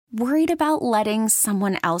Worried about letting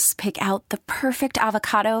someone else pick out the perfect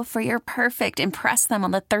avocado for your perfect impress them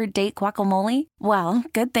on the third date guacamole? Well,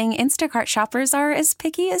 good thing Instacart shoppers are as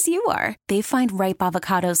picky as you are. They find ripe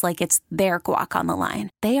avocados like it's their guac on the line.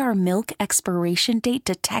 They are milk expiration date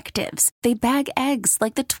detectives. They bag eggs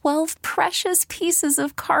like the 12 precious pieces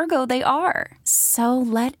of cargo they are. So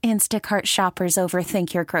let Instacart shoppers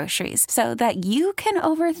overthink your groceries so that you can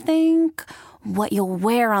overthink what you'll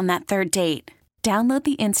wear on that third date. Download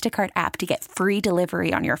the Instacart app to get free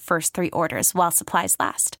delivery on your first 3 orders while supplies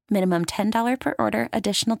last. Minimum $10 per order.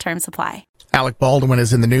 Additional terms apply. Alec Baldwin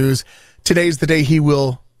is in the news. Today's the day he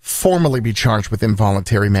will formally be charged with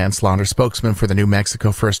involuntary manslaughter. Spokesman for the New Mexico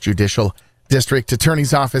 1st Judicial District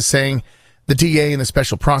Attorney's Office saying the DA and the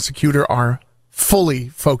special prosecutor are fully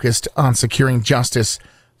focused on securing justice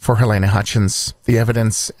for Helena Hutchins. The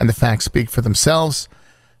evidence and the facts speak for themselves.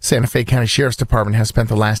 Santa Fe County Sheriff's Department has spent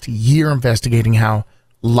the last year investigating how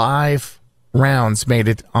live rounds made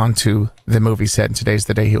it onto the movie set, and today's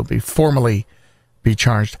the day he'll be formally be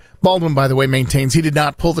charged. Baldwin, by the way, maintains he did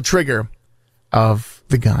not pull the trigger of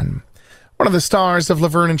the gun. One of the stars of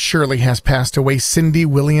Laverne and Shirley has passed away. Cindy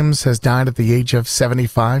Williams has died at the age of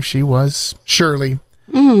 75. She was Shirley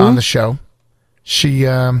on the show. She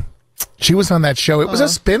was on that show. It was a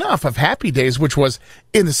spin-off of Happy Days, which was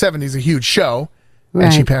in the 70s a huge show. Right.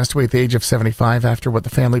 And she passed away at the age of 75 after what the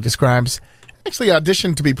family describes. Actually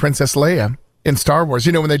auditioned to be Princess Leia in Star Wars.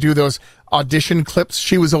 You know, when they do those audition clips,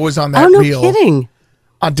 she was always on that reel. Oh, no kidding.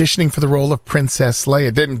 Auditioning for the role of Princess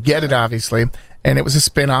Leia. Didn't get it, obviously. And it was a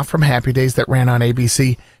spin-off from Happy Days that ran on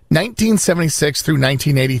ABC 1976 through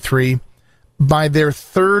 1983. By their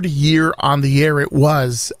third year on the air, it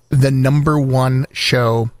was the number one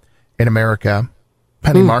show in America.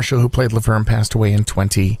 Penny Marshall, who played Laverne, passed away in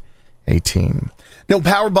 2018. No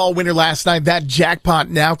Powerball winner last night. That jackpot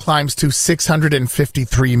now climbs to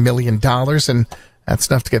 $653 million, and that's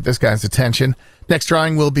enough to get this guy's attention. Next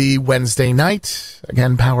drawing will be Wednesday night.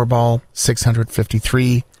 Again, Powerball,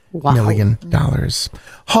 $653 million.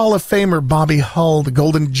 Hall of Famer Bobby Hull, the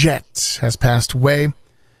Golden Jet, has passed away.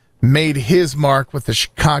 Made his mark with the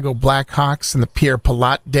Chicago Blackhawks in the Pierre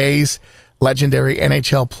Palat days. Legendary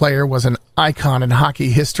NHL player, was an icon in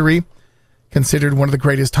hockey history. Considered one of the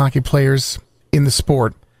greatest hockey players in the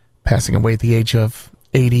sport, passing away at the age of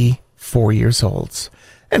 84 years old.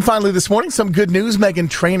 And finally this morning, some good news. Meghan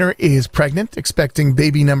Trainor is pregnant, expecting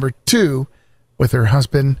baby number 2 with her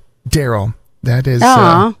husband, Daryl. That is,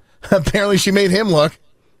 apparently she made him look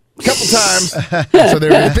a couple times. So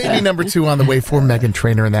there's baby number 2 on the way for Meghan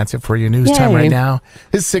Trainor, and that's it for your news. Yay. Time right now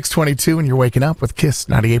is 6:22, and you're waking up with KISS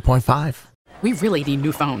 98.5. We really need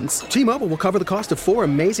new phones. T-Mobile will cover the cost of 4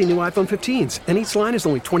 amazing new iPhone 15s, and each line is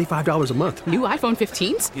only $25 a month. New iPhone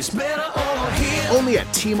 15s? It's better over here. Only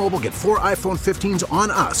at T-Mobile, get 4 iPhone 15s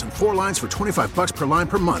on us and 4 lines for $25 per line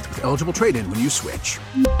per month with eligible trade-in when you switch.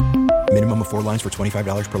 Minimum of 4 lines for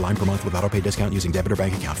 $25 per line per month with autopay discount using debit or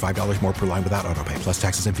bank account. $5 more per line without autopay, plus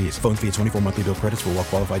taxes and fees. Phone fee at 24 monthly bill credits for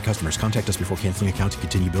well-qualified customers. Contact us before canceling account to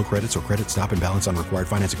continue bill credits or credit stop and balance on required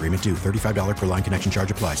finance agreement due. $35 per line connection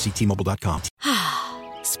charge applies. See T-Mobile.com.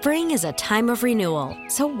 Spring is a time of renewal,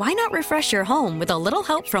 so why not refresh your home with a little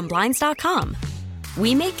help from Blinds.com?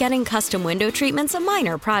 We make getting custom window treatments a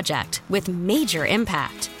minor project with major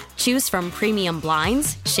impact. Choose from premium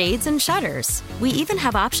blinds, shades, and shutters. We even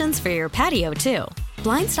have options for your patio, too.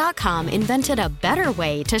 Blinds.com invented a better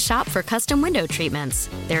way to shop for custom window treatments.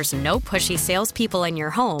 There's no pushy salespeople in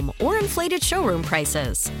your home or inflated showroom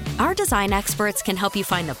prices. Our design experts can help you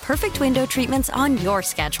find the perfect window treatments on your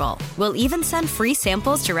schedule. We'll even send free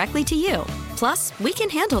samples directly to you. Plus, we can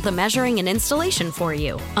handle the measuring and installation for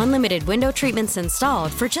you. Unlimited window treatments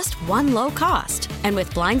installed for just one low cost. And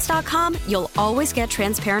with Blinds.com, you'll always get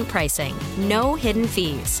transparent pricing. No hidden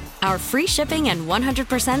fees. Our free shipping and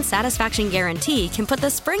 100% satisfaction guarantee can put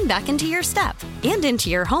the spring back into your step and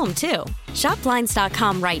into your home, too. Shop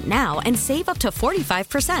Blinds.com right now and save up to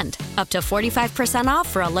 45%. Up to 45% off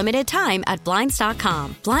for a limited time at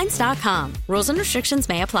Blinds.com. Blinds.com. Rules and restrictions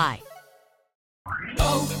may apply.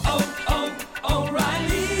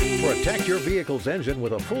 Protect your vehicle's engine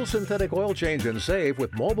with a full synthetic oil change and save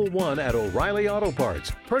with Mobil 1 at O'Reilly Auto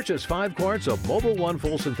Parts. Purchase 5 quarts of Mobil 1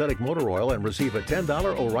 full synthetic motor oil and receive a $10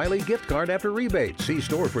 O'Reilly gift card after rebate. See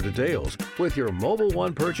store for details. With your Mobil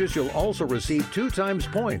 1 purchase, you'll also receive 2 times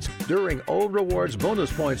points during O Rewards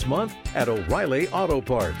Bonus Points Month at O'Reilly Auto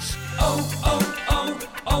Parts.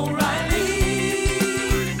 O'Reilly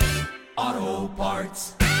Auto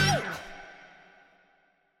Parts.